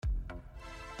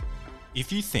If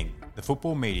you think the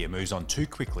football media moves on too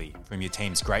quickly from your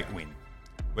team's great win,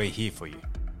 we're here for you.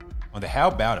 On the How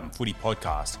About 'Em Footy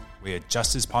podcast, we are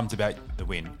just as pumped about the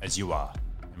win as you are,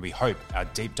 and we hope our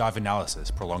deep dive analysis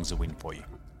prolongs the win for you.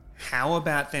 How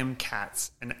about them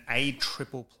Cats? An A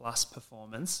triple plus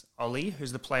performance. Ollie,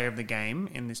 who's the player of the game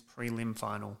in this prelim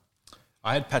final?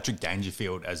 I had Patrick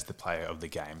Dangerfield as the player of the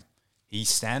game. He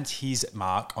stamped his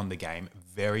mark on the game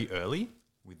very early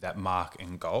with that mark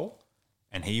and goal,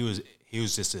 and he was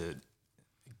just a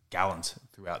gallant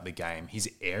throughout the game. His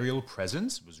aerial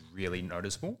presence was really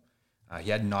noticeable.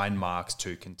 He had 9 marks,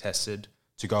 2 contested,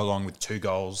 to go along with 2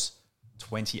 goals,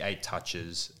 28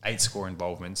 touches, 8 score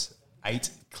involvements, 8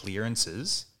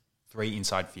 clearances, 3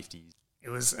 inside 50s. It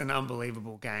was an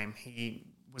unbelievable game. He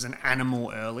was an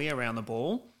animal early around the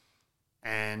ball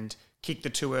and kicked the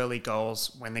 2 early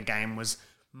goals when the game was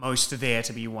most there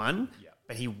to be won. Yep.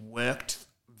 But he worked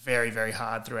very, very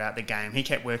hard throughout the game. He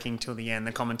kept working till the end.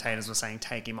 The commentators were saying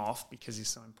take him off because he's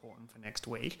so important for next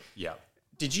week. Yeah.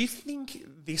 Did you think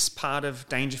this part of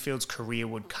Dangerfield's career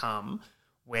would come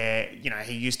where, you know,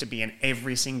 he used to be an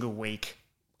every single week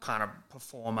kind of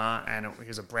performer and he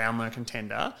was a Brownlow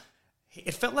contender?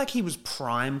 It felt like he was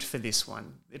primed for this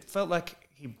one. It felt like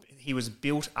he was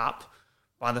built up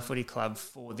by the footy club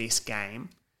for this game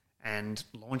and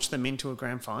launched them into a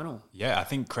grand final. Yeah, I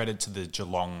think credit to the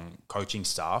Geelong coaching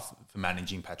staff for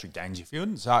managing Patrick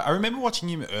Dangerfield. So I remember watching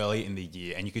him early in the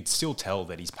year and you could still tell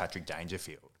that he's Patrick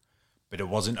Dangerfield, but it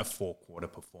wasn't a 4-quarter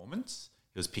performance.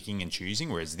 He was picking and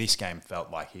choosing, whereas this game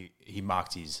felt like he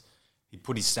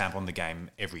put his stamp on the game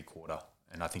every quarter,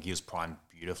 and I think he was primed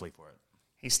beautifully for it.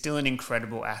 He's still an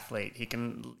incredible athlete. He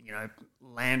can, you know,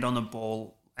 land on the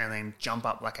ball and then jump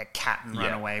up like a cat and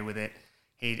run away with it.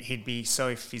 He'd be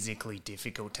so physically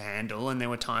difficult to handle, and there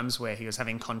were times where he was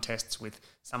having contests with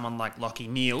someone like Lachie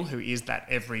Neale, who is that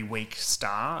every week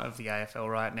star of the AFL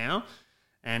right now,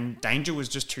 and danger was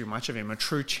just too much of him, a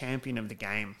true champion of the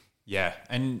game. Yeah,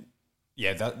 and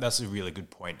that's a really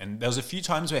good point. And there was a few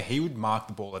times where he would mark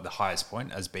the ball at the highest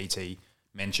point, as BT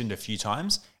mentioned a few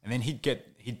times, and then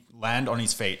he'd land on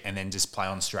his feet and then just play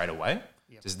on straight away.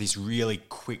 Yep. Just this really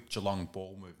quick Geelong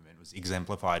ball movement was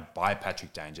exemplified by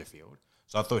Patrick Dangerfield.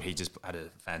 So I thought he just had a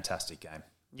fantastic game.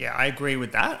 Yeah, I agree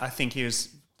with that. I think he was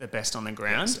the best on the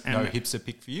ground. Yes. No hipster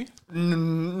pick for you?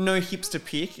 No hipster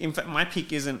pick. In fact, my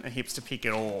pick isn't a hipster pick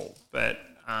at all. But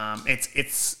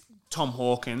it's Tom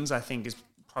Hawkins, I think, is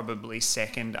probably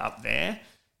second up there.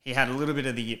 He had a little bit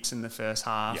of the yips in the first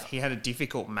half. Yeah. He had a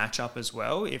difficult matchup as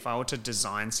well. If I were to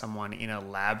design someone in a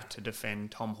lab to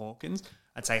defend Tom Hawkins,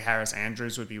 I'd say Harris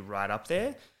Andrews would be right up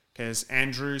there because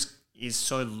Andrews is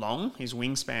so long, his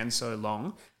wingspan's so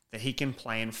long, that he can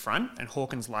play in front, and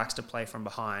Hawkins likes to play from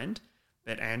behind,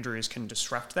 but Andrews can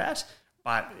disrupt that.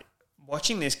 But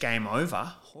watching this game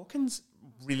over, Hawkins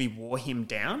really wore him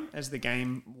down as the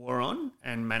game wore on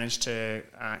and managed to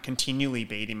continually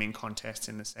beat him in contests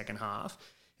in the second half.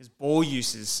 His ball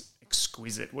use is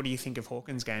exquisite. What do you think of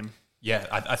Hawkins' game? Yeah,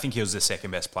 I think he was the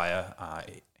second best player.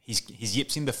 His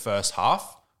yips in the first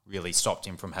half really stopped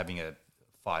him from having a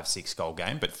 5-6 goal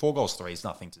game, but 4 goals 3 is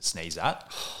nothing to sneeze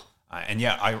at.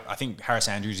 I think Harris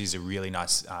Andrews is a really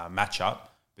nice matchup,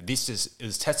 but this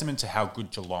is testament to how good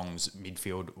Geelong's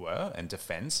midfield were and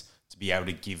defence to be able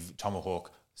to give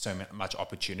Tomahawk so much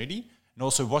opportunity. And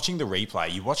also watching the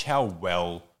replay, you watch how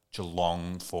well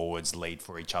Geelong forwards lead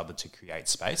for each other to create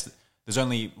space. There's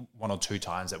only 1 or 2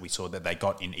 times that we saw that they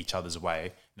got in each other's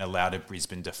way and allowed a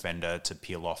Brisbane defender to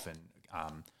peel off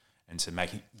and to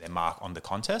make their mark on the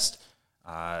contest.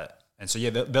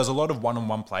 There's a lot of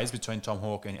one-on-one plays between Tom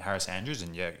Hawk and Harris Andrews,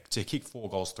 and to kick 4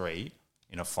 goals 3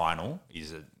 in a final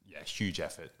is a huge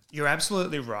effort. You're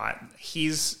absolutely right.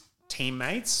 His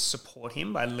teammates support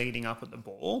him by leading up at the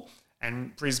ball,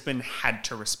 and Brisbane had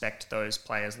to respect those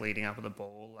players leading up at the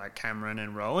ball, like Cameron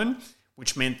and Rowan,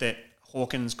 which meant that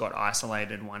Hawkins got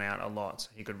isolated one out a lot, so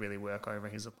he could really work over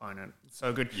his opponent.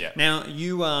 So good. Yeah. Now,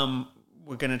 you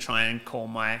we're going to try and call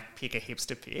my pick a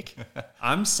hipster pick.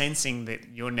 I'm sensing that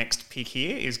your next pick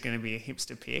here is going to be a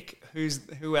hipster pick.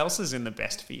 Who else is in the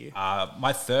best for you?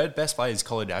 My third best player is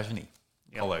Colo Dageney.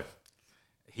 Yep. Colo.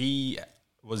 He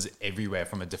was everywhere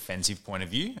from a defensive point of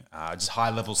view. Just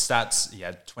high-level stats. He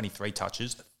had 23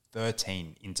 touches,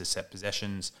 13 intercept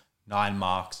possessions, 9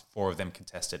 marks, 4 of them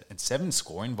contested, and 7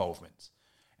 score involvements.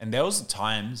 And there was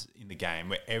times in the game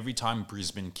where every time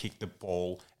Brisbane kicked the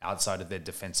ball outside of their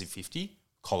defensive 50,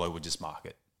 Colo would just mark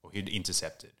it, or he'd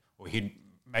intercept it, or he'd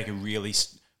make a really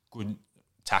good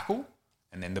tackle,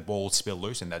 and then the ball would spill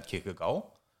loose and they'd kick a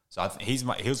goal. So he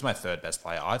was my third best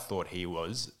player. I thought he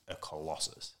was a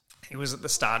colossus. He was at the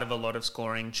start of a lot of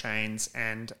scoring chains,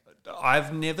 and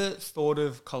I've never thought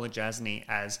of Kolajasny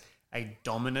as a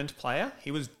dominant player.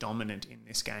 He was dominant in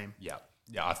this game. Yeah.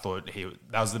 Yeah, I thought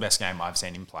that was the best game I've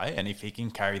seen him play. And if he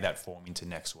can carry that form into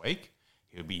next week,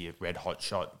 he'll be a red hot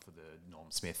shot for the Norm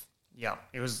Smith. Yeah,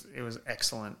 it was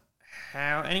excellent.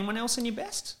 Anyone else in your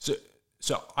best?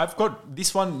 So I've got,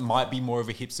 this one might be more of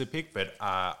a hipster pick, but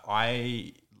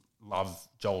I love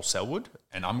Joel Selwood,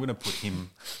 and I'm going to put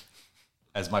him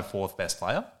as my fourth best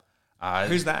player.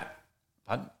 Who's that?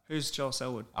 Pardon? Who's Joel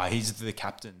Selwood? He's the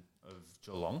captain of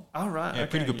Geelong. Oh, right. Yeah,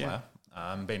 okay, pretty good player.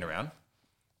 Been around.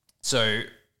 So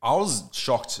I was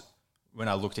shocked when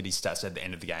I looked at his stats at the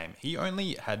end of the game. He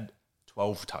only had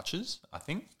 12 touches, I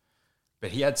think,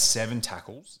 but he had 7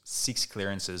 tackles, 6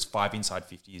 clearances, 5 inside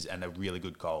 50s, and a really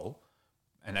good goal.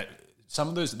 And some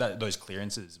of those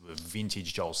clearances were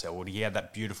vintage Joel Selwood. He had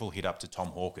that beautiful hit up to Tom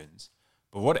Hawkins.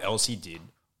 But what else he did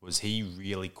was he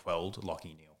really quelled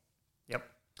Lachie Neale. Yep.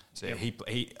 So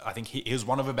I think he was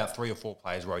one of about 3 or 4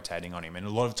 players rotating on him. And a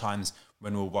lot of times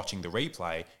when we were watching the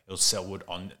replay, it was Selwood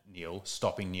on Neale,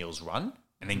 stopping Neale's run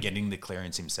and then getting the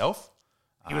clearance himself.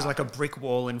 He was like a brick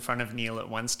wall in front of Neale at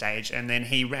one stage, and then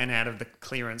he ran out of the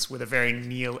clearance with a very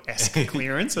Neale-esque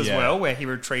clearance as well, where he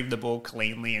retrieved the ball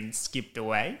cleanly and skipped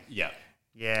away. Yeah.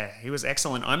 Yeah, he was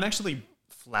excellent. I'm actually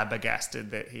flabbergasted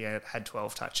that he had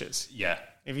 12 touches. Yeah.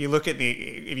 If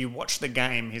you watch the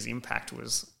game, his impact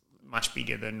was much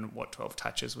bigger than what 12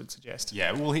 touches would suggest.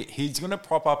 Yeah, well, he's going to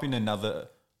prop up in another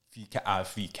few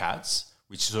cats,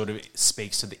 which sort of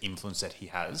speaks to the influence that he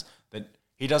has, that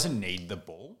he doesn't need the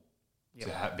ball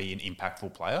to be an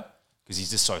impactful player because he's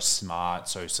just so smart,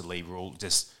 so cerebral,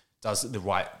 just does the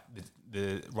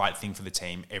right thing for the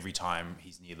team every time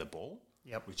he's near the ball,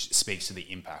 which speaks to the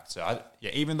impact. So,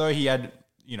 even though he had,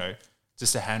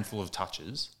 just a handful of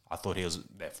touches, I thought he was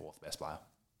their fourth best player.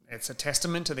 It's a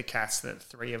testament to the Cats that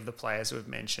 3 of the players who have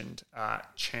mentioned are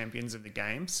champions of the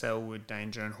game, Selwood,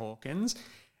 Danger and Hawkins,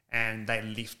 and they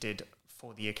lifted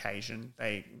for the occasion.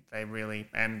 They really,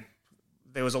 and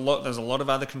there's a lot of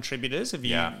other contributors. Have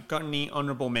you got any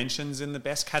honourable mentions in the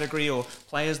best category or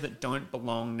players that don't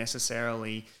belong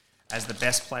necessarily as the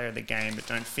best player of the game but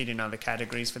don't fit in other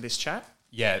categories for this chat?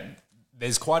 Yeah,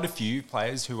 there's quite a few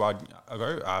players who I'd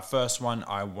go. First one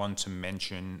I want to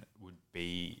mention would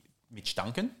be Mitch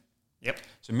Duncan. Yep.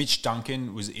 So Mitch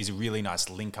Duncan is a really nice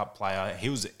link-up player. He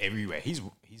was everywhere. His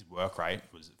work rate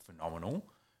was phenomenal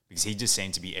because he just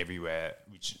seemed to be everywhere,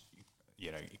 which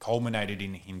it culminated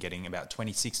in him getting about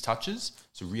 26 touches.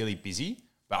 So really busy.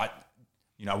 But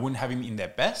I wouldn't have him in their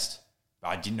best, but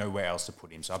I didn't know where else to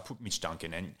put him. So I put Mitch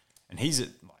Duncan, and he's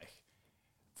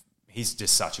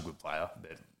just such a good player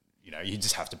that you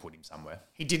just have to put him somewhere.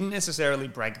 He didn't necessarily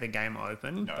break the game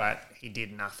open, but he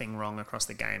did nothing wrong across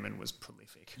the game and was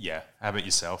prolific. Yeah. How about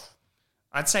yourself?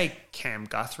 I'd say Cam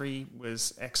Guthrie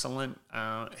was excellent.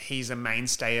 He's a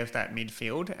mainstay of that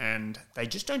midfield, and they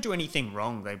just don't do anything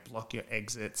wrong. They block your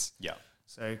exits. Yeah.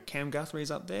 So Cam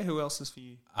Guthrie's up there. Who else is for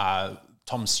you?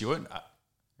 Tom Stewart,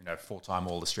 4-time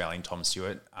All-Australian Tom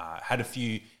Stewart, had a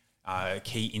few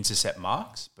key intercept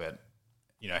marks, but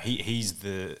he's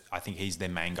their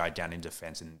main guy down in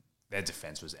defence, and their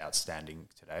defence was outstanding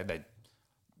today.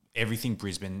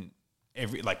 Brisbane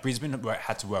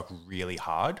had to work really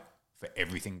hard for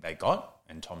everything they got,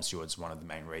 and Tom Stewart's one of the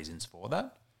main reasons for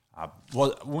that.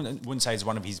 Wouldn't say it's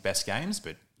one of his best games,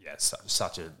 but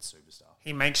such a superstar.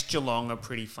 He makes Geelong a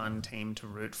pretty fun team to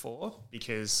root for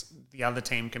because the other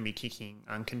team can be kicking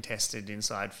uncontested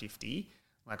inside 50.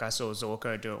 Like I saw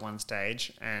Zorko do at one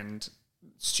stage, and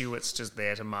Stewart's just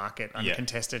there to mark it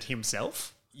uncontested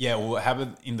himself. Yeah, well, what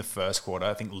happened in the first quarter,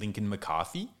 I think Lincoln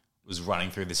McCarthy was running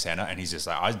through the centre and he's just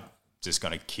like, I'm just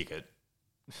going to kick it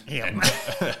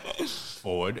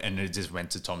forward, and it just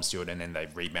went to Tom Stewart, and then they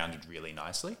rebounded really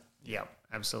nicely. Yeah,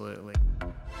 absolutely.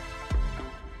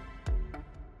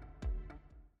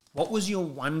 What was your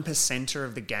 1%er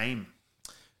of the game?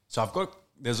 So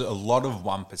there's a lot of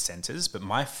 1%ers, but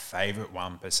my favourite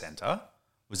 1%er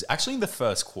was actually in the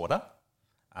first quarter.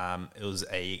 It was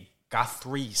a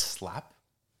Guthrie slap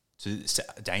to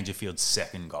Dangerfield's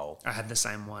second goal. I had the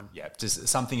same one. Yeah, just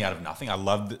something out of nothing.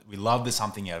 We love the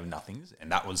something out of nothings,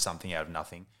 and that was something out of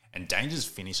nothing. And Danger's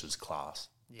finish was class.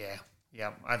 Yeah.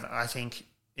 I think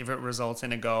if it results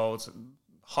in a goal, it's a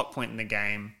hot point in the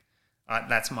game.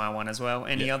 That's my one as well.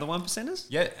 Any other 1%ers?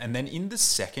 Yeah, and then in the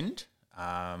second,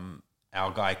 our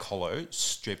guy Colo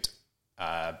stripped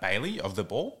Bailey of the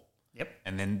ball. Yep.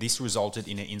 And then this resulted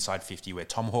in an inside 50 where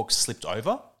Tom Hawks slipped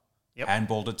over,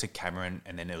 handballed it to Cameron,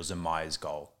 and then it was a Myers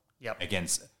goal. Yep.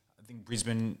 Against, I think,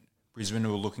 Brisbane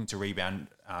were looking to rebound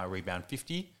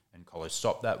 50, and Colo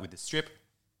stopped that with a strip.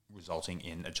 resulting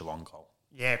in a Geelong goal.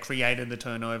 Yeah, created the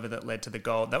turnover that led to the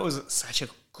goal. That was such a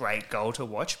great goal to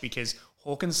watch because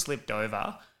Hawkins slipped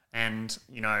over and,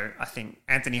 I think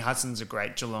Anthony Hudson's a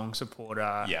great Geelong supporter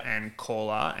and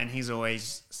caller, and he's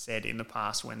always said in the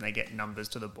past when they get numbers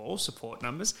to the ball, support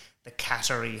numbers, the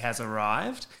cattery has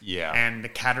arrived. Yeah. And the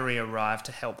cattery arrived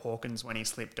to help Hawkins when he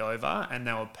slipped over, and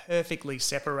they were perfectly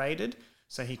separated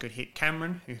so he could hit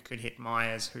Cameron, who could hit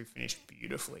Myers, who finished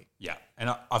beautifully. Yeah.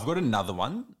 And I've got another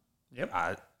one.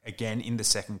 Yep. Again, in the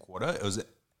second quarter, it was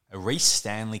a Reece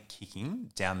Stanley kicking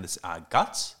down this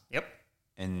guts. Yep.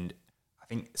 And I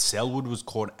think Selwood was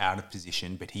caught out of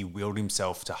position, but he wheeled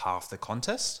himself to half the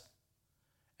contest.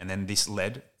 And then this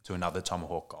led to another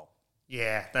Tomahawk goal.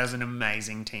 Yeah, that was an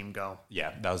amazing team goal.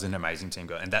 Yeah, that was an amazing team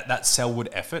goal. And that Selwood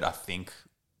effort, I think,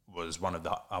 was one of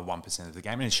the 1% of the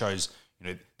game. And it shows,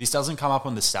 this doesn't come up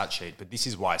on the stat sheet, but this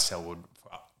is why Selwood,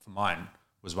 for mine,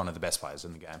 was one of the best players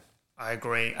in the game. I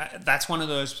agree. That's one of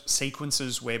those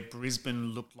sequences where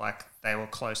Brisbane looked like they were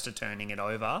close to turning it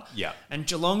over. Yeah. And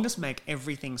Geelong just make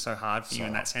everything so hard for you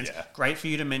in that sense. Yeah. Great for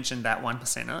you to mention that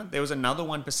 1%er. There was another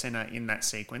 1%er in that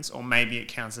sequence, or maybe it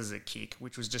counts as a kick,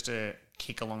 which was just a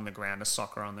kick along the ground, a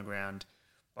soccer on the ground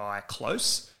by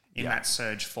Close in that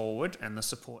surge forward. And the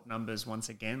support numbers once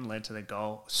again led to the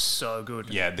goal. So good.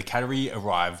 Yeah, the category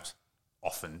arrived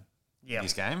often in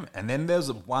this game. And then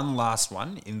there's one last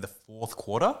one in the fourth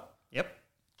quarter. Yep.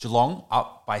 Geelong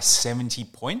up by 70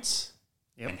 points.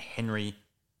 Yep. And Henry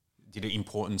did an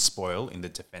important spoil in the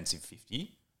defensive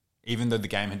 50. Even though the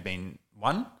game had been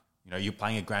won, you're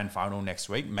playing a grand final next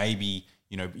week. Maybe,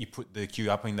 you put the queue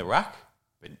up in the rack,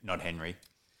 but not Henry.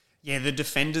 Yeah, the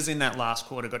defenders in that last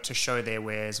quarter got to show their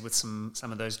wares with some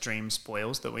of those dream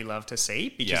spoils that we love to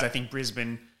see because I think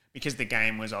Brisbane, because the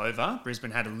game was over,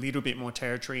 Brisbane had a little bit more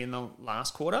territory in the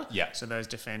last quarter. Yeah. So those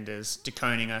defenders,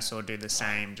 DeConing us or do the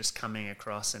same, just coming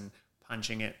across and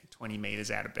punching it 20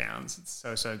 metres out of bounds. It's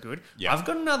so good. Yeah. I've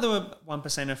got another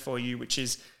 1%er for you, which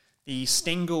is the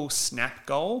Stengel snap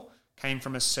goal came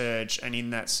from a surge, and in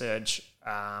that surge,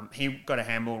 he got a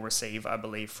handball receive, I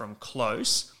believe, from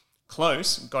Close.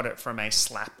 Close got it from a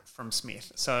slap from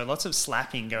Smith. So lots of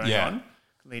slapping going on,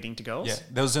 leading to goals. Yeah,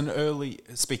 there was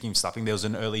speaking of slapping, there was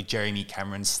an early Jeremy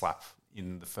Cameron slap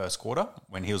in the first quarter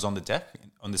when he was on the deck,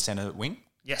 on the centre wing.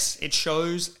 Yes, it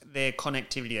shows their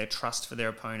connectivity, their trust for their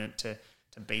opponent to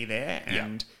be there,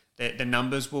 and the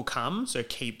numbers will come, so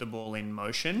keep the ball in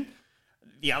motion.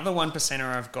 The other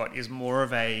 1%er I've got is more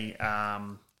of a,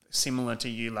 similar to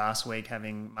you last week,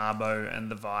 having Marbo and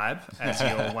the Vibe as your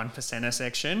 1%er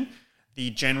section. The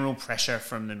general pressure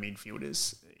from the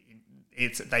midfielders.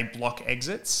 They block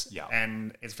exits,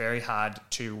 and it's very hard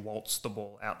to waltz the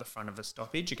ball out the front of a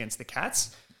stoppage against the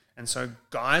Cats. And so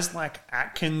guys like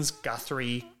Atkins,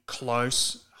 Guthrie,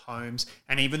 Close, Holmes,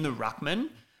 and even the ruckman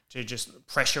to just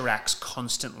pressure acts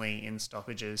constantly in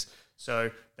stoppages.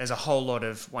 So there's a whole lot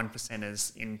of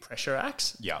 1%ers in pressure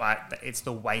acts, but it's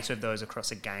the weight of those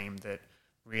across a game that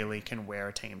really can wear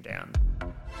a team down.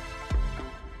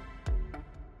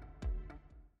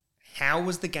 How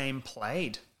was the game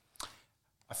played?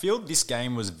 I feel this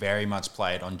game was very much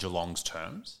played on Geelong's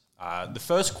terms. The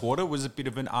first quarter was a bit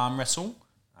of an arm wrestle.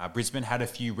 Brisbane had a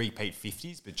few repeat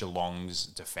 50s, but Geelong's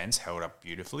defence held up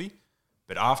beautifully.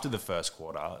 But after the first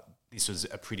quarter, this was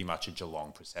pretty much a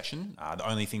Geelong procession. The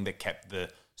only thing that kept the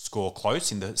score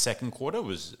close in the second quarter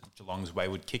was Geelong's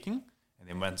wayward kicking. And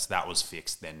then once that was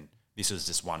fixed, then this was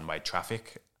just one-way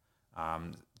traffic.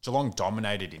 Geelong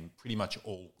dominated in pretty much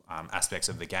all aspects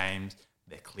of the game.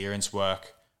 Their clearance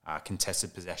work,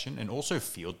 contested possession, and also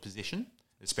field position,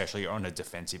 especially on a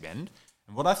defensive end.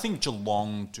 And what I think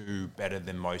Geelong do better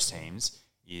than most teams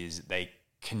is they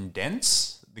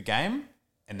condense the game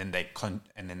and then they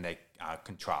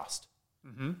contrast.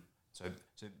 Mm-hmm. So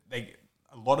they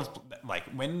a lot of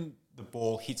when the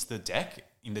ball hits the deck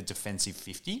in the defensive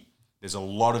 50, there's a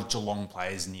lot of Geelong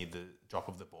players near the drop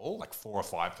of the ball, like 4 or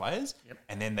 5 players,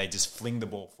 and then they just fling the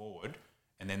ball forward,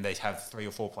 and then they have 3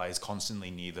 or 4 players constantly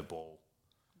near the ball.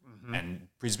 Mm-hmm. And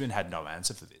Brisbane had no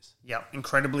answer for this. Yeah,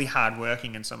 incredibly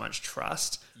hardworking and so much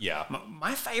trust. Yeah.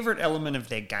 My favourite element of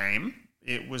their game,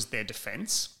 it was their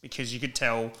defence, because you could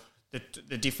tell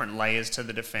the different layers to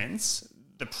the defence.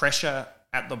 The pressure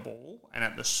at the ball and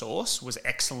at the source was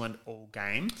excellent all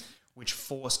game, which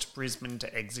forced Brisbane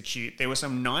to execute. There were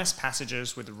some nice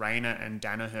passages with Rayner and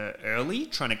Danaher early,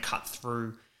 trying to cut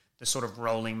through the sort of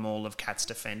rolling maul of Cats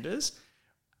defenders.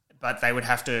 But they would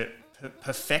have to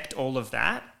perfect all of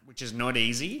that, which is not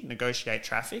easy, negotiate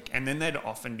traffic, and then they'd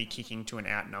often be kicking to an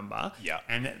outnumber. Yeah.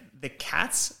 And the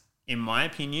Cats, in my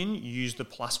opinion, use the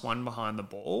 +1 behind the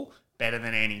ball better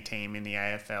than any team in the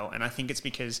AFL. And I think it's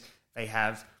because they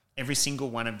have every single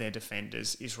one of their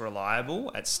defenders is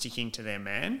reliable at sticking to their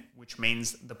man, which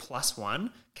means the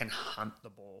 +1 can hunt the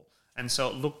ball. And so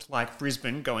it looked like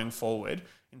Brisbane going forward,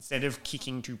 instead of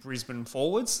kicking to Brisbane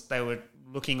forwards, they were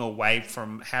looking away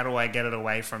from, how do I get it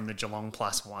away from the Geelong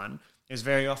 +1? It was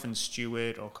very often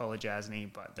Stewart or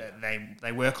Kolodjasny, but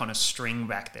they work on a string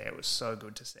back there. It was so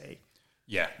good to see.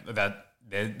 Yeah, that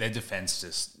their defense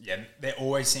they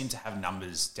always seem to have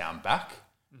numbers down back.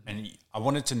 And I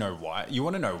wanted to know why. You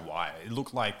want to know why? It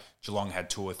looked like Geelong had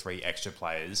 2 or 3 extra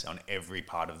players on every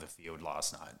part of the field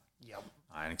last night. Yep.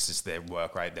 And it's just their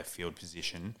work rate, their field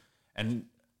position. And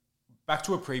back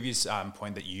to a previous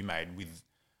point that you made with...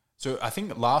 So I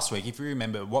think last week, if you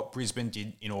remember, what Brisbane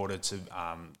did in order to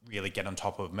really get on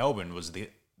top of Melbourne was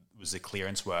the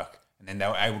clearance work. And then they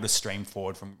were able to stream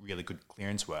forward from really good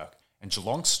clearance work. And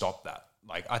Geelong stopped that.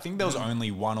 Like, I think there was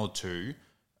only 1 or 2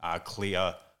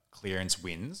 clearance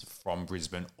wins from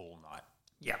Brisbane all night.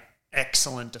 Yeah.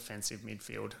 Excellent defensive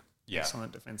midfield. Yeah.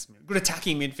 Excellent defensive midfield. Good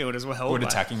attacking midfield as well. Good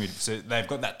attacking midfield. So they've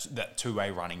got that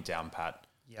two-way running down pat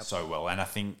so well. And I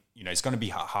think, it's going to be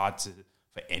hard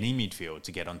for any midfield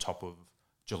to get on top of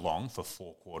Geelong for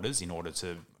 4 quarters in order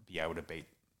to be able to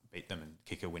beat them and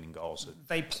kick a winning goal. So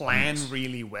they plan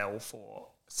really well for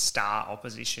star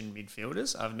opposition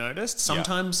midfielders, I've noticed.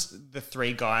 Sometimes the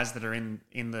 3 guys that are in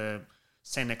the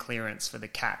centre clearance for the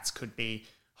Cats could be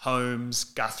Holmes,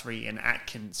 Guthrie and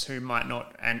Atkins, who might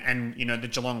not... And the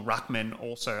Geelong ruckmen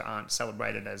also aren't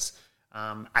celebrated as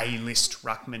A-list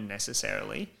ruckmen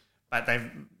necessarily, but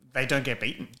they don't get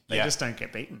beaten. They just don't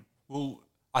get beaten. Well,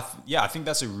 I think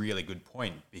that's a really good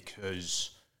point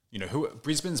because,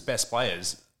 Brisbane's best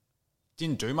players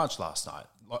didn't do much last night.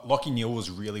 Lachie Neale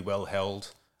was really well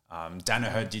held.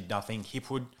 Danaher did nothing.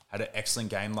 Hipwood had an excellent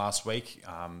game last week.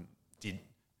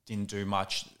 Didn't do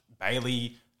much.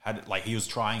 Bailey he was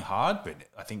trying hard, but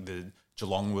I think the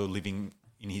Geelong were living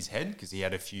in his head because he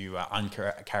had a few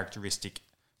uncharacteristic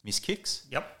miss kicks.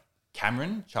 Yep.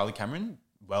 Charlie Cameron,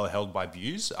 well held by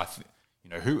Buse.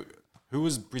 Who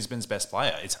was Brisbane's best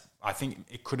player? I think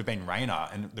it could have been Rayner,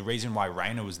 and the reason why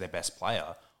Rayner was their best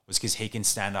player was because he can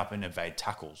stand up and evade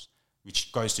tackles,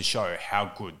 which goes to show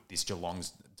how good this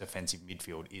Geelong's defensive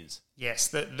midfield is. Yes,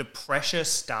 the pressure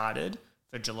started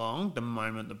for Geelong the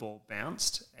moment the ball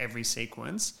bounced, every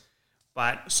sequence.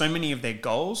 But so many of their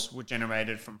goals were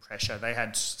generated from pressure. They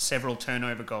had several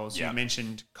turnover goals. You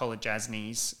mentioned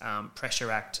Kolodjasny's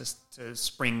pressure act to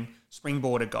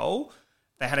springboard a goal.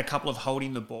 They had a couple of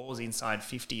holding the balls inside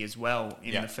 50 as well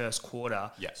in the first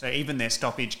quarter. Yeah. So even their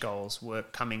stoppage goals were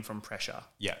coming from pressure.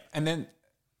 Yeah. And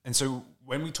so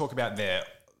when we talk about their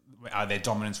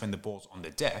dominance when the ball's on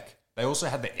the deck, they also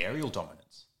had the aerial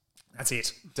dominance. That's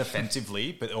it.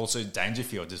 Defensively, but also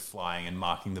Dangerfield just flying and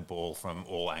marking the ball from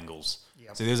all angles.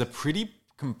 Yep. So there's a pretty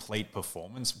complete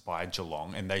performance by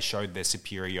Geelong, and they showed their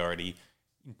superiority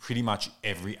in pretty much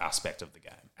every aspect of the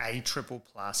game. A triple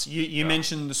plus. You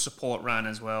mentioned the support run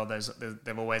as well.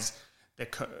 They've always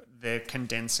their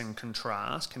condense and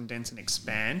contrast, condense and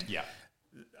expand. Yeah.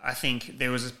 I think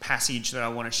there was a passage that I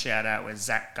want to shout out where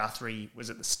Zach Guthrie was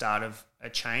at the start of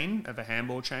a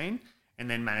handball chain, and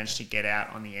then managed to get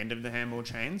out on the end of the handball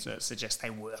chain. So it suggests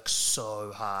they work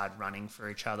so hard running for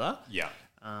each other. Yeah.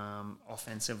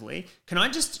 Offensively. Can I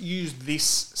just use this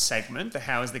segment, the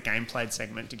How is the Game Played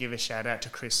segment, to give a shout out to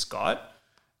Chris Scott?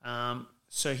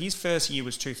 So his first year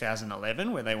was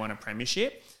 2011, where they won a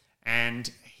premiership,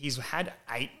 and he's had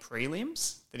 8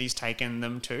 prelims that he's taken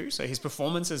them to. So his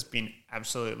performance has been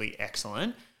absolutely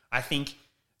excellent. I think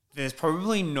there's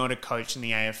probably not a coach in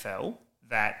the AFL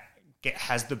that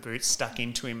has the boots stuck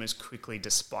into him as quickly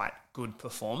despite good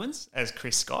performance as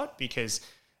Chris Scott, because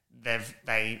they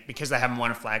haven't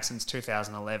won a flag since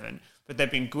 2011, but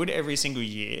they've been good every single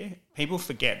year. People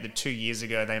forget that 2 years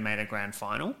ago they made a grand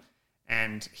final,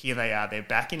 and here they are, they're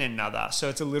back in another. So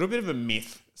it's a little bit of a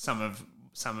myth, some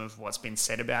of what's been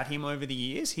said about him over the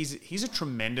years. He's a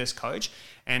tremendous coach,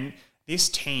 and this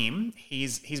team,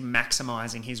 he's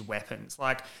maximising his weapons.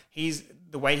 Like,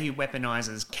 the way he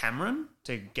weaponizes Cameron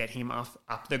to get him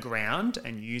up the ground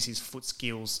and use his foot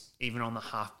skills even on the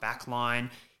half back line.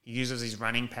 He uses his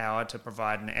running power to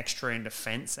provide an extra in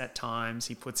defence at times.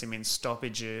 He puts him in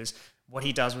stoppages. What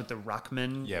he does with the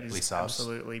ruckman is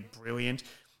absolutely brilliant.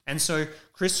 And so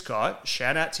Chris Scott,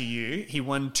 shout out to you. He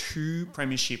won 2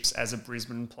 premierships as a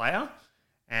Brisbane player,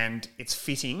 and it's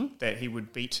fitting that he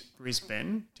would beat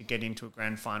Brisbane to get into a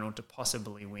grand final to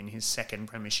possibly win his 2nd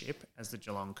premiership as the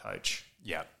Geelong coach.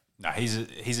 Yeah. No, he's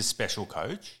a special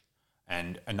coach,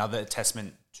 and another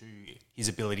testament to his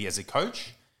ability as a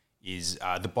coach is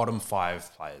the bottom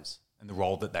 5 players and the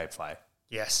role that they play.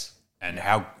 Yes. And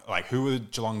who are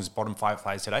Geelong's bottom 5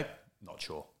 players today? Not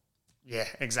sure. Yeah,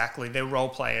 exactly. Their role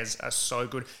players are so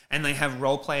good, and they have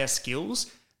role player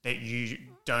skills that you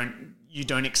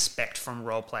don't expect from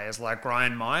role players. Like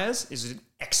Ryan Myers is an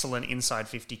excellent inside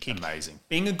 50 kick. Amazing.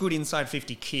 Being a good inside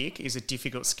 50 kick is a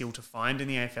difficult skill to find in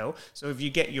the AFL. So if you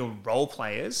get your role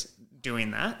players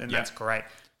doing that, then that's great.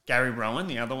 Gary Rowan,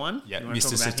 the other one. Yeah,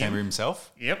 Mr. September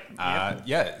himself.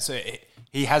 Yep. So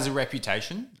he has a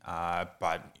reputation,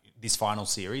 but this final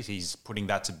series, he's putting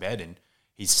that to bed, and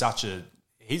he's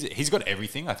got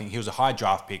everything. I think he was a high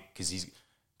draft pick because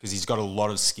he's got a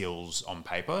lot of skills on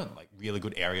paper, like really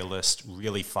good aerialist,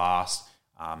 really fast.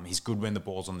 He's good when the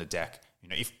ball's on the deck. You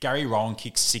know, if Gary Rowan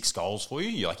kicks 6 goals for you,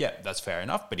 you're like, yeah, that's fair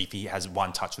enough. But if he has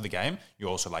one touch of the game, you're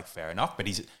also like, fair enough. But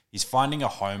he's finding a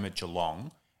home at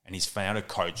Geelong, and he's found a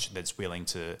coach that's willing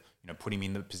to put him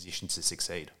in the position to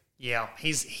succeed. Yeah,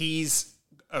 he's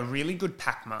a really good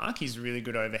pack mark. He's really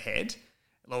good overhead.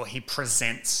 Well, he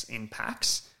presents in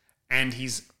packs, and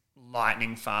he's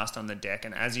lightning fast on the deck.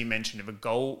 And as you mentioned, if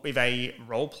a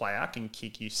role player can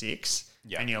kick you 6,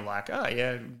 and you're like, oh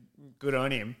yeah, good on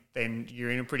him, then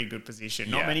you're in a pretty good position.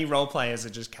 Not many role players are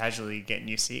just casually getting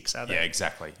you 6, are they? Yeah,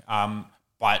 exactly.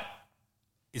 But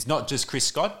it's not just Chris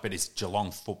Scott, but it's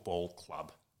Geelong Football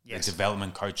Club. Yes. Their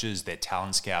development coaches, their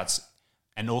talent scouts,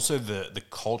 and also the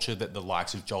culture that the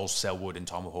likes of Joel Selwood and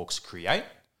Tom Hawks create.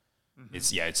 Mm-hmm.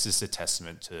 It's just a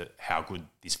testament to how good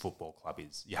this football club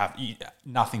is. You have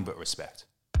nothing but respect.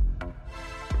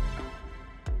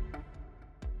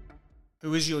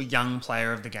 Who is your young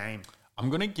player of the game? I'm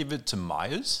going to give it to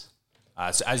Myers.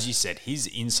 So as you said, his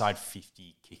inside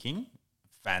 50 kicking,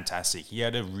 fantastic. He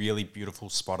had a really beautiful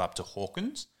spot up to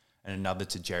Hawkins and another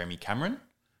to Jeremy Cameron.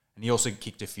 And he also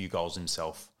kicked a few goals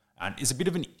himself. And it's a bit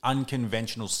of an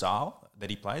unconventional style that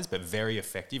he plays, but very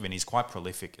effective, and he's quite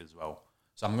prolific as well.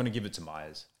 So I'm going to give it to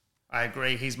Myers. I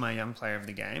agree. He's my young player of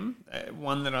the game.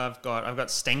 One that I've got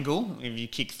Stengel. If you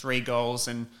kick 3 goals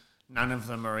and none of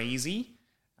them are easy,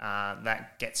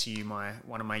 that gets you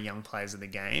one of my young players of the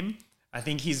game. I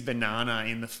think his banana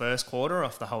in the first quarter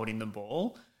off the holding the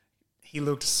ball, he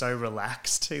looked so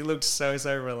relaxed. He looked so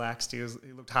relaxed. He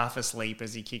looked half asleep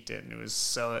as he kicked it, and it was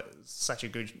such a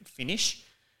good finish.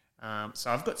 So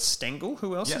I've got Stengel.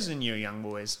 Who else is in your young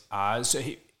boys? So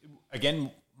he, again,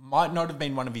 might not have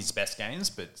been one of his best games,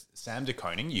 but Sam De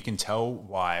Koning, you can tell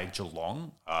why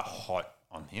Geelong are hot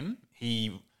on him.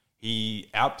 He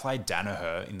outplayed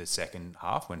Danaher in the second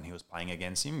half when he was playing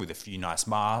against him with a few nice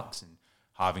marks and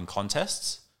halving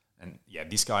contests. And yeah,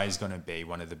 this guy is going to be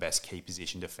one of the best key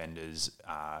position defenders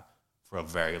for a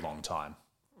very long time.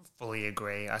 Fully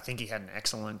agree. I think he had an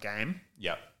excellent game.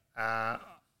 Yep.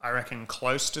 I reckon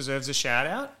Close deserves a shout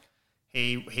out.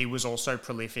 He was also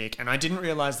prolific, and I didn't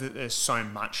realise that there's so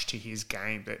much to his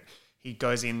game, but he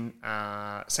goes in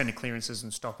centre clearances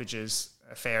and stoppages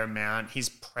a fair amount. His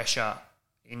pressure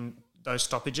in those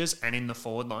stoppages and in the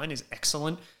forward line is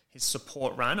excellent. His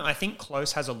support run, I think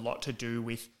Close has a lot to do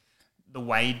with the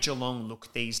way Geelong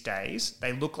look these days.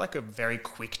 They look like a very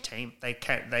quick team. They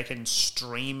can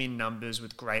stream in numbers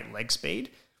with great leg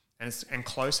speed, and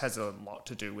Close has a lot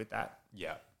to do with that.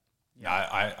 Yeah.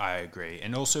 I agree.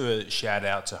 And also a shout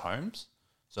out to Holmes.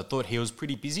 So I thought he was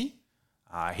pretty busy.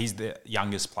 He's the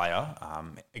youngest player.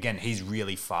 Again, he's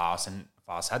really fast.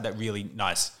 Had that really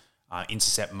nice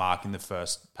intercept mark in the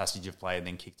first passage of play and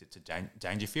then kicked it to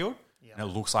Dangerfield. Yeah. And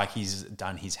it looks like he's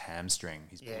done his hamstring.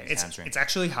 It's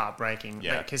actually heartbreaking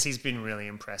because he's been really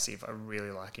impressive. I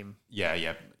really like him.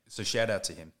 Yeah. So shout out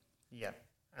to him. Yeah.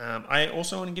 I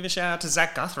also want to give a shout out to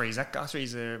Zach Guthrie. Zach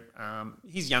Guthrie's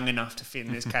he's young enough to fit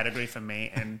in this category for me,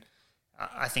 and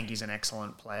I think he's an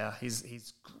excellent player.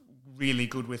 He's really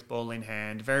good with ball in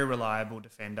hand, very reliable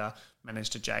defender,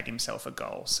 managed to jag himself a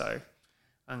goal. So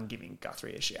I'm giving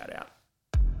Guthrie a shout out.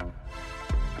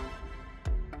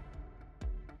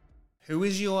 Who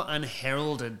is your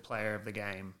unheralded player of the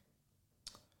game?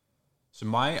 So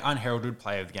my unheralded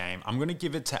player of the game, I'm going to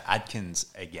give it to Adkins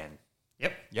again.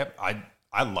 Yep.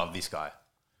 I love this guy.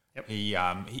 Yep. He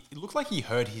looked like he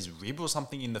hurt his rib or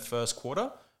something in the first quarter,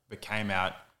 but came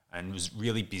out and was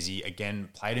really busy. Again,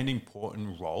 played an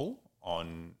important role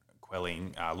on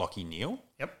quelling Lachie Neale.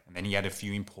 Yep. And then he had a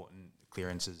few important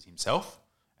clearances himself.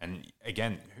 And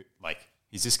again,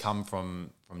 he's just come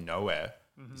from nowhere.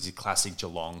 Mm-hmm. He's a classic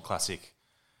Geelong,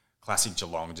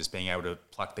 just being able to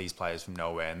pluck these players from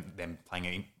nowhere and then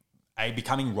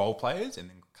becoming role players and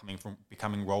then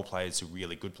becoming role players to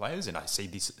really good players. And I see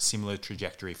this similar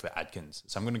trajectory for Adkins.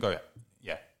 So I'm going to go,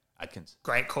 Adkins.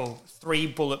 Great call. 3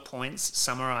 bullet points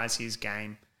summarise his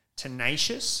game.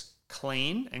 Tenacious,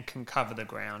 clean, and can cover the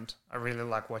ground. I really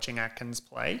like watching Atkins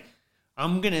play.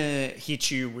 I'm going to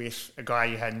hit you with a guy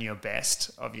you had in your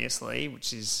best, obviously,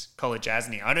 which is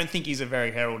Kolajasny. I don't think he's a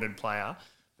very heralded player,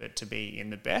 but to be in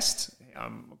the best,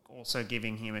 I'm also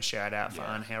giving him a shout-out for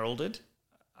unheralded.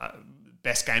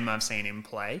 Best game I've seen him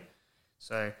play.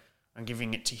 So I'm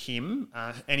giving it to him.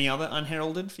 Any other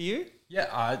unheralded for you? Yeah,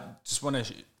 I just want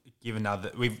to give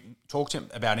another. We've talked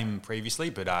about him previously,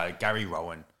 but Gary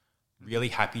Rowan. Really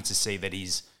happy to see that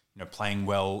he's playing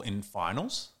well in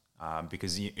finals.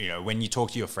 Because when you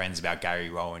talk to your friends about Gary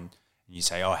Rowan and you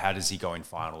say, "Oh, how does he go in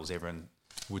finals?" Everyone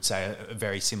would say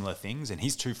very similar things. And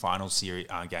his 2 final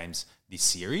games this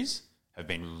series have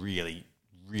been really,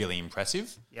 really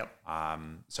impressive. Yep.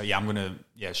 So I'm gonna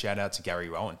shout out to Gary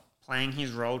Rowan. Playing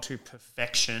his role to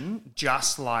perfection,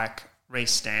 just like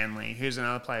Reece Stanley, who's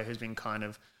another player who's been kind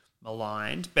of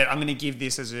maligned. But I'm going to give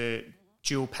this as a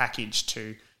dual package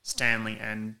to Stanley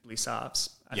and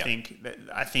Blissards. I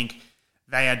think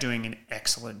they are doing an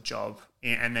excellent job,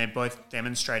 and they're both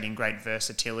demonstrating great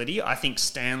versatility. I think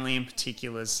Stanley in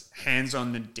particular's hands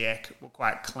on the deck were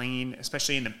quite clean,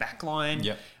 especially in the back line.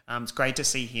 Yep. It's great to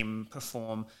see him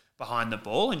perform behind the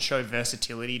ball and show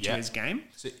versatility to his game.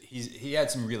 So he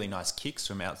had some really nice kicks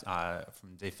from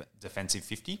defensive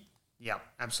 50. Yeah,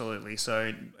 absolutely.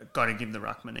 So got to give the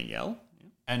ruckman a yell.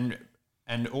 And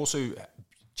also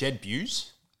Jed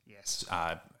Buse. Yes.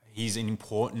 He's an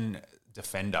important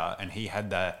defender, and he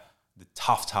had the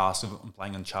tough task of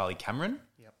playing on Charlie Cameron.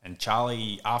 Yep. And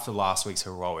Charlie, after last week's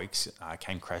heroics,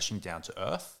 came crashing down to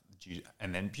earth.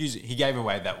 And then Buse, he gave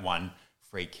away that one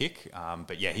free kick.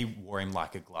 But he wore him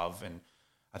like a glove. And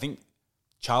I think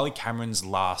Charlie Cameron's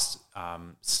last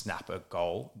snapper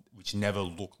goal, which never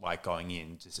looked like going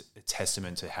in, just a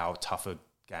testament to how tough a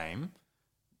game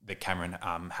that Cameron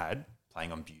had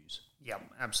playing on Buse. Yeah,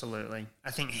 absolutely. I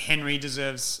think Henry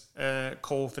deserves a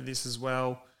call for this as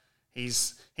well.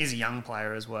 He's a young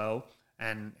player as well,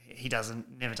 and he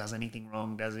never does anything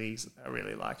wrong, does he? I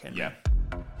really like Henry. Yeah.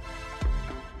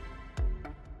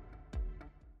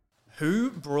 Who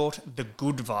brought the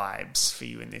good vibes for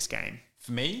you in this game?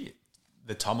 For me,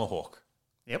 the Tomahawk.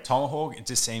 Yep. Tomahawk, it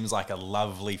just seems like a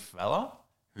lovely fella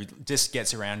who just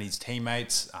gets around his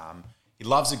teammates. He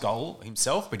loves a goal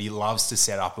himself, but he loves to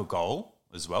set up a goal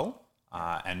as well.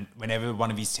 And whenever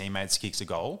one of his teammates kicks a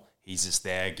goal, he's just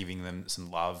there giving them some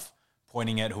love,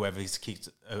 pointing at whoever's kicked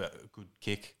a good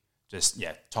kick.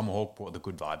 Tomahawk brought the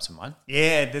good vibes of mine.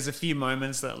 Yeah, there's a few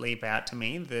moments that leap out to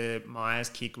me. The Myers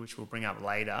kick, which we'll bring up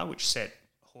later, which set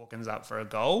Hawkins up for a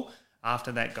goal.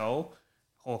 After that goal,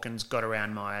 Hawkins got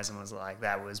around Myers and was like,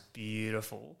 that was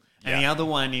beautiful. And the other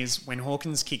one is when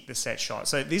Hawkins kicked the set shot.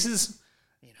 So there's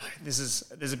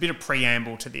a bit of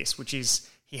preamble to this, which is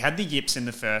he had the yips in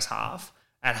the first half.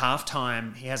 At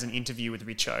halftime, he has an interview with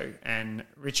Richo, and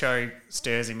Richo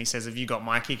stirs him. He says, "Have you got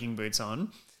my kicking boots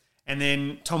on?" And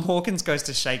then Tom Hawkins goes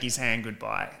to shake his hand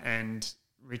goodbye, and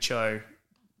Richo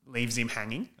leaves him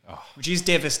hanging, which is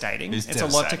devastating. It's a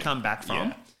lot to come back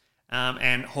from. Yeah.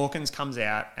 And Hawkins comes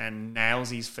out and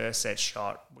nails his first set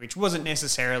shot, which wasn't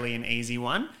necessarily an easy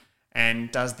one,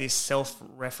 and does this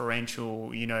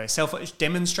self-referential,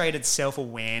 demonstrated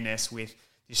self-awareness with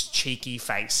this cheeky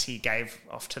face he gave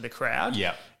off to the crowd.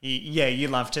 Yeah. You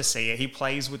love to see it. He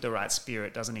plays with the right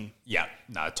spirit, doesn't he? Yeah.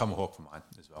 No, Tomahawk for mine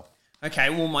as well. Okay,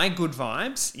 well, my good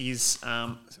vibes is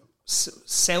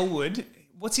Selwood.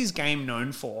 What's his game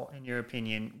known for, in your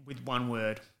opinion, with one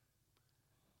word?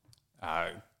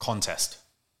 Contest.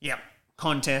 Yep.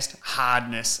 Contest,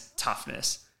 hardness,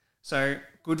 toughness. So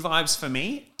good vibes for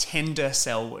me, tender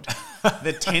Selwood.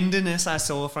 The tenderness I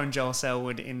saw from Joel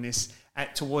Selwood in this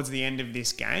towards the end of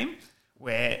this game,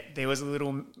 where there was a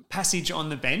little passage on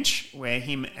the bench where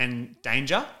him and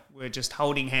Danger were just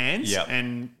holding hands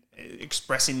and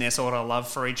expressing their sort of love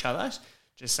for each other,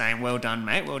 just saying, well done,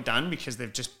 mate, well done, because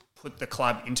they've just put the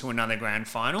club into another grand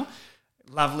final.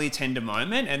 Lovely, tender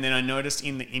moment. And then I noticed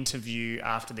in the interview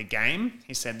after the game,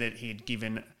 he said that he had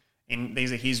given,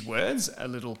 these are his words, a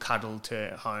little cuddle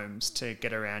to Holmes to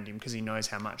get around him because he knows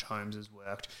how much Holmes has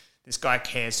worked. This guy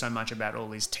cares so much about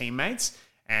all his teammates,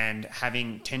 and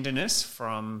having tenderness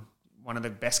from one of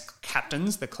the best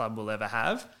captains the club will ever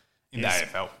have. In the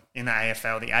AFL. In the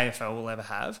AFL will ever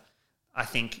have. I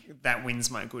think that wins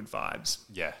my good vibes.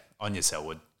 Yeah, on your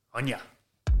Selwood. On ya.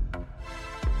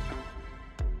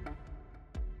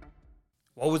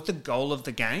 What was the goal of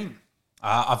the game?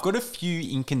 I've got a few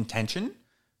in contention,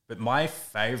 but my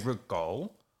favourite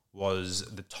goal was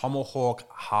the Tomahawk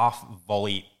half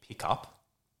volley pickup,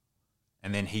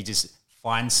 and then he just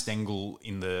finds Stengel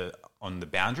on the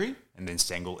boundary, and then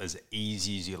Stengel, as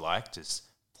easy as you like, just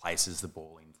places the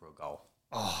ball in for a goal.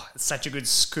 Oh, it's such a good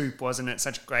scoop, wasn't it?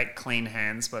 Such great clean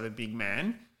hands by the big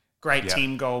man. Great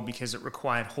team goal because it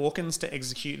required Hawkins to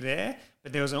execute there,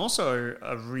 but there was also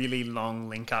a really long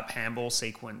link-up handball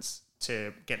sequence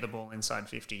to get the ball inside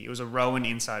 50. It was a Rowan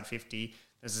inside 50.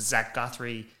 There's a Zach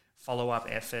Guthrie follow-up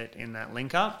effort in that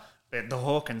link-up, but the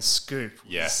Hawkins scoop,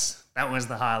 that was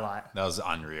the highlight. That was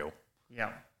unreal.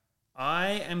 Yeah.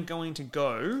 I am going to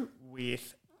go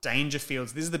with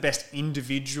Dangerfield's. This is the best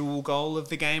individual goal of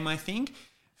the game, I think,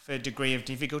 for degree of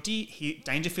difficulty.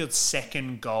 Dangerfield's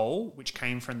second goal, which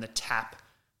came from the tap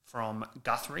from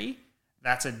Guthrie,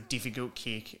 that's a difficult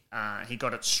kick. He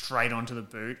got it straight onto the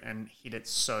boot and hit it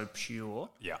so pure.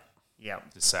 Yeah. Yeah.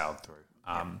 Just sailed through.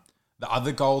 The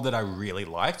other goal that I really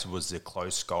liked was the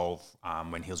close goal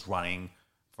when he was running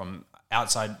from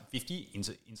outside 50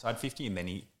 inside 50, and then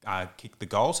he kicked the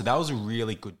goal. So that was a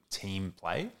really good team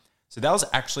play. So that was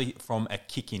actually from a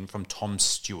kick in from Tom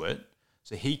Stewart.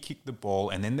 So he kicked the ball,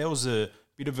 and then there was a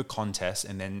bit of a contest,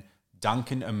 and then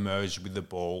Duncan emerged with the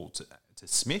ball to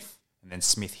Smith, and then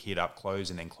Smith hit up close,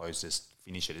 and then close just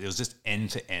finished it. It was just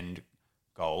end-to-end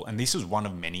goal, and this was one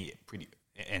of many pretty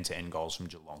end-to-end goals from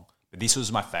Geelong. But this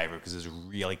was my favourite because it was a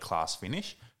really class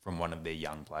finish from one of their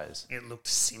young players. It looked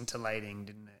scintillating,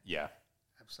 didn't it? Yeah.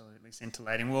 Absolutely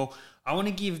scintillating. Well, I want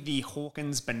to give the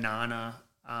Hawkins banana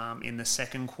in the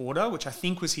second quarter, which I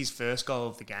think was his first goal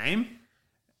of the game,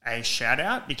 a shout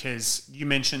out because you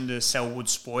mentioned the Selwood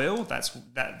spoil.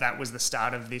 That was the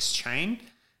start of this chain,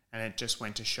 and it just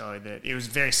went to show that it was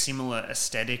very similar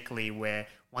aesthetically, where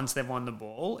once they've won the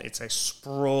ball, it's a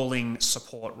sprawling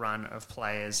support run of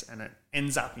players, and it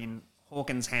ends up in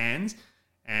Hawkins' hands,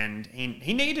 and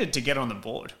he needed to get on the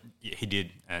board. Yeah, he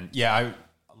did, and I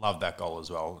love that goal as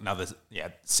well. Another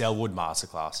Selwood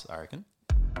masterclass, I reckon.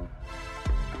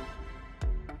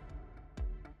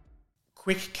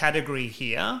 Quick category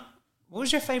here. What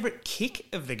was your favourite kick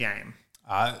of the game?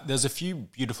 There's a few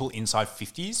beautiful inside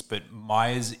 50s, but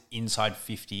Myers inside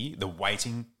 50, the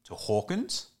weighting to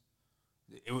Hawkins,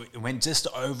 it went just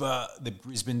over the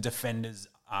Brisbane defender's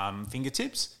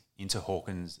fingertips into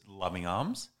Hawkins' loving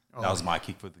arms. That was my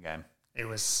kick for the game. It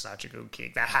was such a good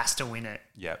kick. That has to win it.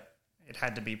 Yep. It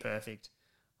had to be perfect.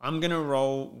 I'm going to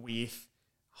roll with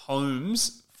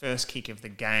Holmes' first kick of the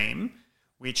game,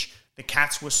 which the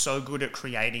Cats were so good at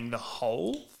creating the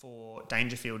hole for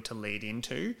Dangerfield to lead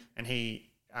into, and he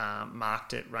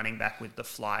marked it running back with the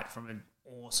flight from an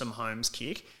awesome Holmes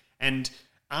kick. And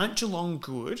aren't Geelong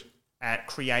good at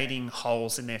creating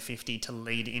holes in their 50 to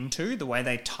lead into, the way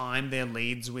they time their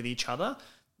leads with each other?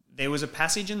 There was a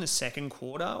passage in the second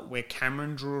quarter where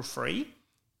Cameron drew a free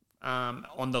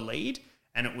on the lead,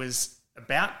 and it was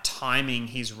about timing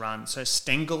his run. So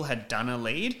Stengel had done a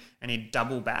lead and he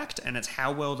double backed, and it's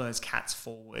how well those Cats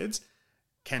forwards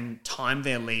can time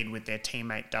their lead with their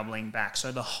teammate doubling back.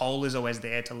 So the hole is always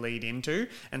there to lead into.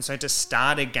 And so to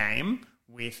start a game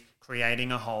with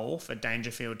creating a hole for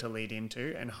Dangerfield to lead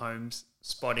into and Holmes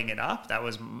spotting it up, that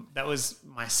was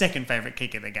my second favourite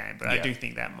kick of the game. But I do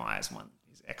think that Myers one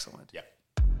is excellent. Yeah.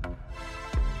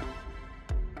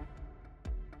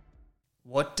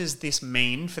 What does this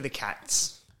mean for the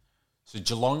Cats? So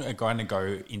Geelong are going to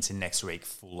go into next week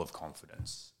full of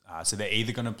confidence. So they're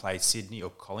either going to play Sydney or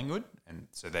Collingwood, and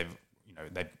so they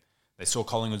saw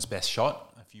Collingwood's best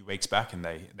shot a few weeks back, and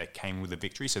they came with a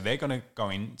victory. So they're going to go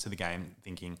into the game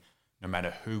thinking, no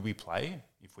matter who we play,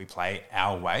 if we play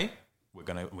our way, we're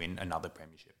going to win another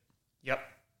premiership. Yep.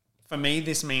 For me,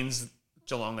 this means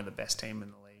Geelong are the best team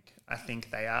in the league. I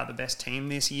think they are the best team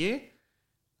this year.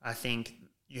 I think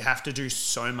you have to do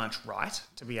so much right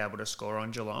to be able to score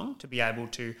on Geelong, to be able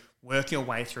to work your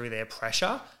way through their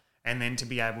pressure, and then to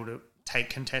be able to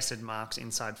take contested marks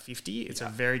inside 50. It's a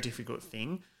very difficult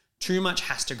thing. Too much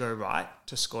has to go right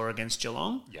to score against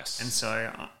Geelong. Yes.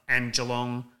 And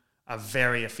Geelong are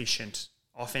very efficient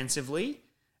offensively.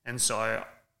 And so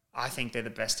I think they're the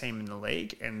best team in the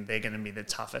league, and they're going to be the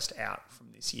toughest out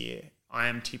from this year. I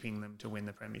am tipping them to win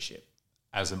the premiership.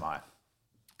 As am I.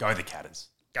 Go the Catters.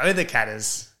 Go the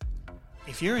Catters.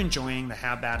 If you're enjoying the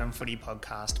How Bad on Footy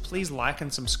podcast, please like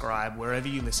and subscribe wherever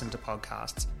you listen to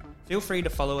podcasts. Feel free to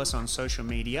follow us on social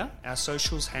media. Our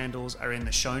socials handles are in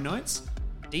the show notes.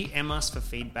 DM us for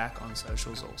feedback on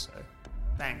socials also.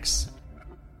 Thanks.